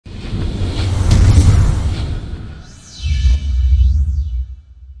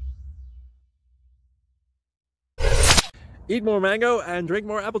Eat more mango and drink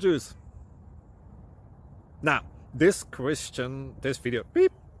more apple juice. Now, this video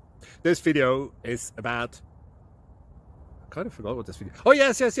is about... I kind of forgot what this video... Oh,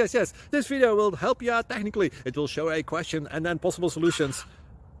 yes. This video will help you out technically. It will show a question and then possible solutions.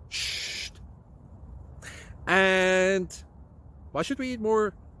 Shh. And why should we eat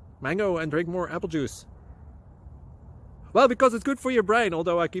more mango and drink more apple juice? Well, because it's good for your brain,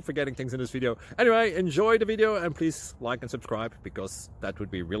 although I keep forgetting things in this video. Anyway, enjoy the video and please like and subscribe, because that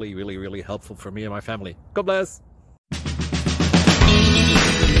would be really helpful for me and my family. God bless!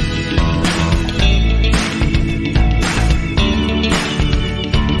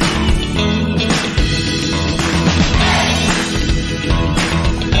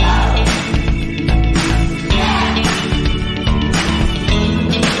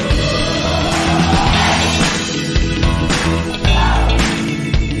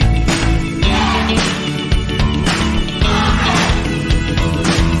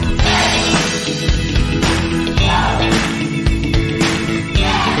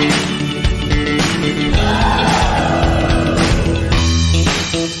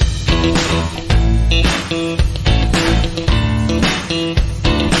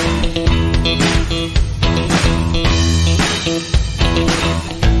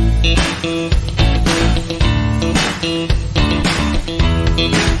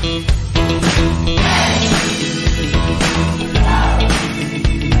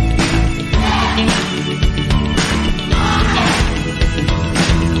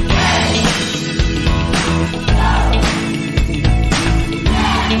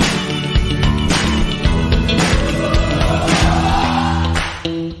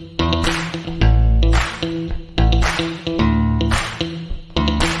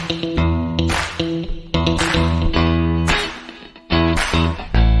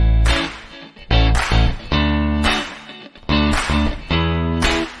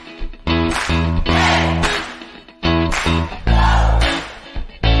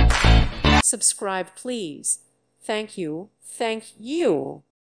 Subscribe, please. Thank you. Thank you.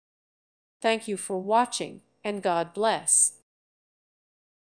 Thank you for watching, and God bless.